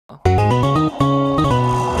Oh!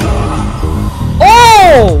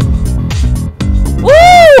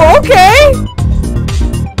 Ooh, okay!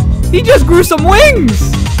 He just grew some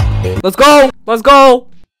wings! Let's go! Let's go!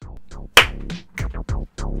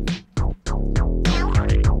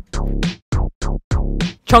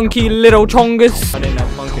 Chunky little chongus. I didn't have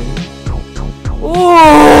Funkin.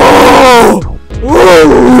 Ooh!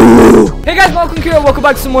 Ooh! Hey guys, welcome here. Welcome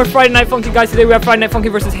back to some more Friday Night Funkin', guys. Today we have Friday Night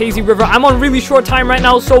Funkin' versus Hazy River. I'm on really short time right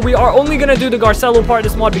now, so we are only gonna do the Garcello part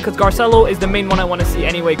of this mod because Garcello is the main one I want to see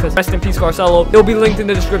anyway. Because rest in peace, Garcello. They'll be linked in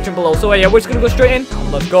the description below. So yeah, we're just gonna go straight in.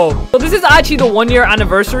 Let's go. So this is actually the 1-year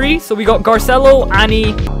anniversary. So we got Garcello,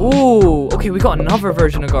 Anni. Ooh, okay, we got another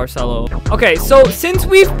version of Garcello. Okay, so since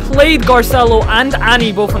we've played Garcello and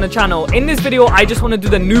Anni both on the channel, in this video I just want to do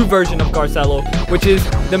the new version of Garcello, which is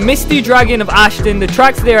the Misty Dragon of Ashton. The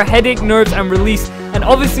tracks there: Headache, Nerves, and Release. And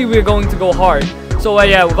obviously we're going to go hard. So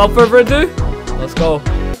yeah, without further ado, let's go.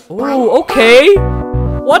 Ooh, okay.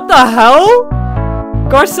 What the hell?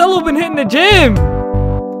 Garcello been hitting the gym.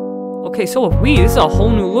 Okay, so have we. This is a whole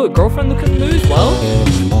new look. Girlfriend looking new as well.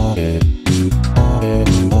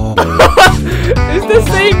 It's the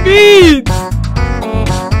same beat.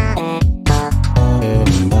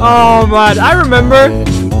 Oh man, I remember,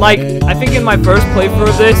 like, I think in my first playthrough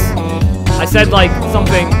of this, I said like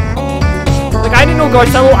something, like I didn't know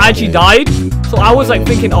Garcello actually died, so I was like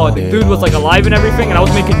thinking, oh, the dude was like alive and everything, and I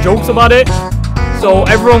was making jokes about it, so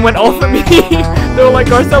everyone went off at me. They were like,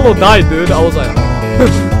 Garcello died, dude. I was like,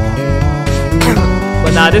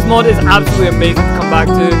 but nah, this mod is absolutely amazing to come back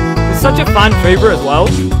to. It's such a fan favorite as well.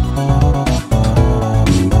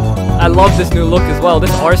 I love this new look as well,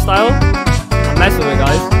 this art style. I'm messing with it,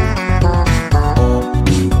 guys.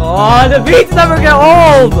 Oh, the beats never get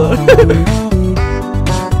old!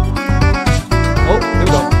 Oh, here we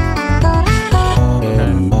go.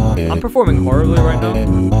 Okay. I'm performing horribly right now.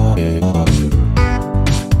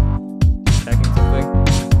 Checking something.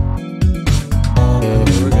 Okay,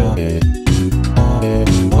 we're good.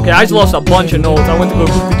 Okay, I just lost a bunch of notes. I went to go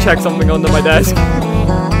quickly check something under my desk.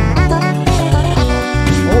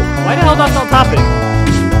 Why the hell that's not tapping?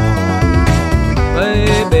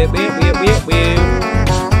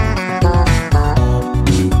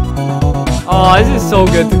 Oh, this is so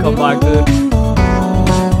good to come back to.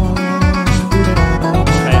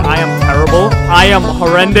 Okay, I am terrible. I am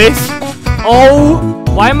horrendous. Oh,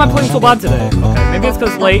 why am I playing so bad today? Okay, maybe it's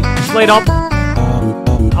because it's late up.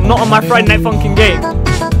 I'm not on my Friday Night Funkin' game.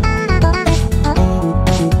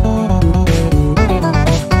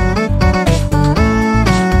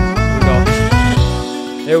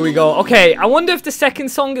 There we go. Okay, I wonder if the second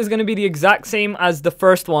song is gonna be the exact same as the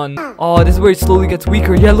first one. Oh, this is where it slowly gets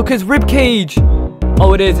weaker. Yeah, look at his rib cage.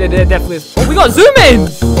 Oh, it is. It definitely is. Oh, we got zoom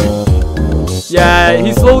ins. Yeah,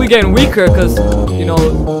 he's slowly getting weaker because, you know,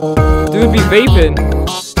 dude be vaping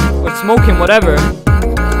or smoking, whatever.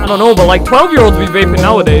 I don't know, but like 12-year-olds be vaping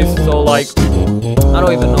nowadays. So like, I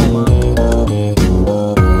don't even know, man.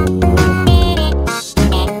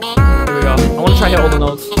 Here we go. I want to try to hit all the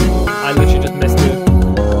notes. I literally just missed it.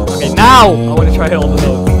 Now I want to try to hit all the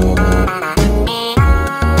notes.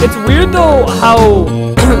 It's weird though how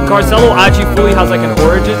Garcello actually fully has like an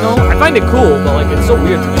origin though. I find it cool, but like it's so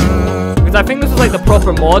weird to me. Because I think this is like the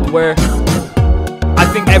proper mod where I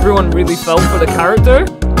think everyone really fell for the character.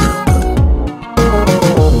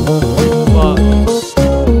 But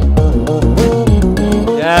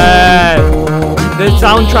yeah, the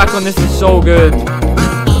soundtrack on this is so good.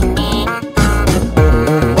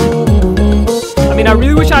 I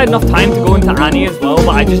really wish I had enough time to go into Anni as well,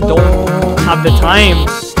 but I just don't have the time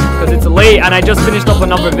because it's late and I just finished up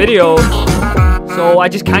another video, so I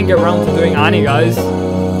just can't get around to doing Anni, guys,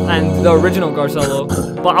 and the original Garcello.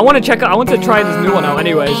 But I want to check out, I want to try this new one out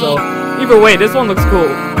anyway, so either way, this one looks cool.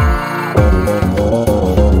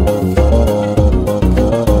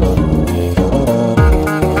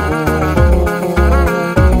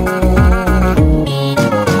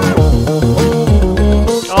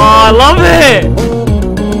 Oh, I love it!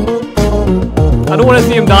 I don't want to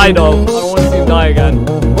see him die though. I don't want to see him die again.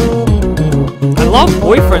 I love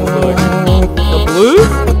Boyfriend's look. The blue?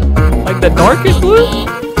 Like the darkest blue?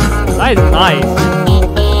 That is nice.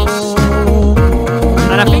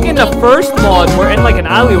 And I think in the first mod we're in like an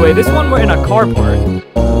alleyway. This one we're in a car park.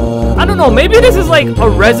 I don't know, maybe this is like a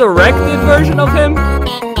resurrected version of him.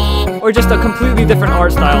 Or just a completely different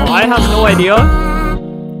art style. I have no idea.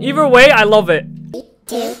 Either way, I love it. 3,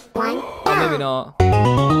 2, 1. Oh, maybe not.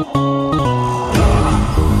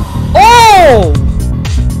 Oh!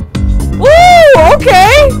 Ooh,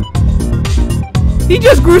 okay! He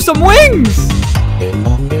just grew some wings!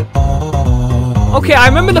 Okay, I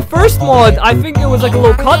remember the first mod. I think it was like a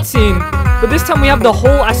little cutscene. But this time we have the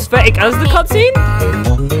whole aesthetic as the cutscene.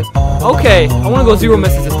 Okay, I want to go 0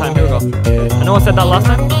 misses this time. Here we go. I know I said that last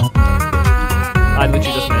time. I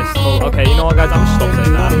literally just missed. Oh, okay, you know what, guys? I'm just stop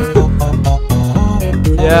saying that.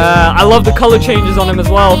 Yeah, I love the color changes on him as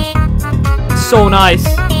well. It's so nice.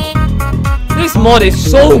 This mod is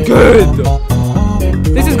so good.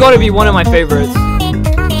 This has got to be one of my favorites.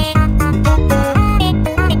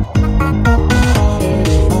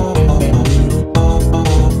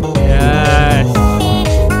 Yes.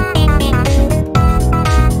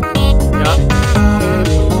 Yeah.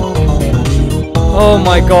 Oh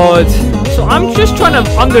my god. So I'm just trying to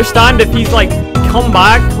understand if he's like come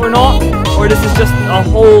back or not, or this is just a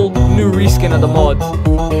whole new reskin of the mod.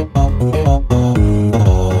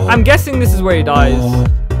 I'm guessing this is where he dies.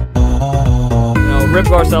 You know, rip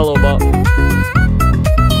Garcello, but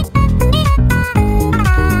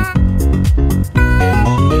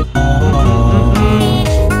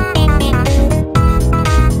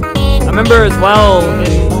I remember as well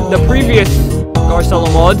in the previous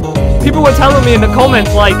Garcello mod, people were telling me in the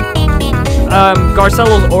comments like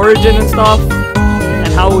Garcello's origin and stuff,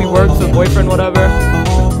 and how he works with boyfriend, whatever.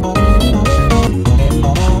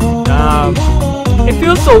 It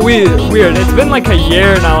feels so weird. It's been like a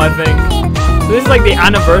year now, I think. So this is like the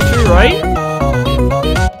anniversary, right?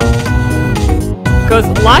 Because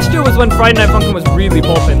last year was when Friday Night Funkin' was really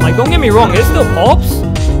popping. Like, don't get me wrong, it still pops,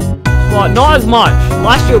 but not as much.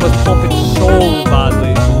 Last year was popping so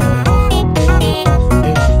badly.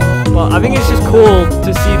 But I think it's just cool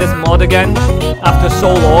to see this mod again after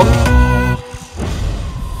so long.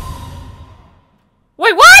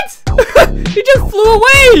 Wait, what? He just flew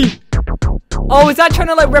away! Oh, is that trying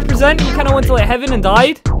to like represent he kind of went to like heaven and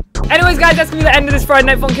died? Anyways, guys, that's gonna be the end of this Friday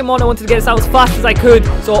Night Funkin' mod. I wanted to get this out as fast as I could.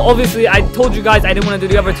 So obviously, I told you guys I didn't want to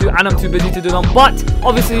do the other two, and I'm too busy to do them. But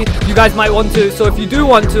obviously, you guys might want to. So if you do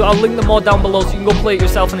want to, I'll link the mod down below so you can go play it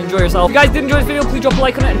yourself and enjoy yourself. If you guys did enjoy this video, please drop a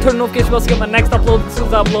like on it and turn on notification bells to get my next upload as soon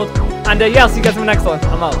as I upload. And yeah, I'll see you guys in the next one.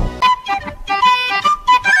 I'm out.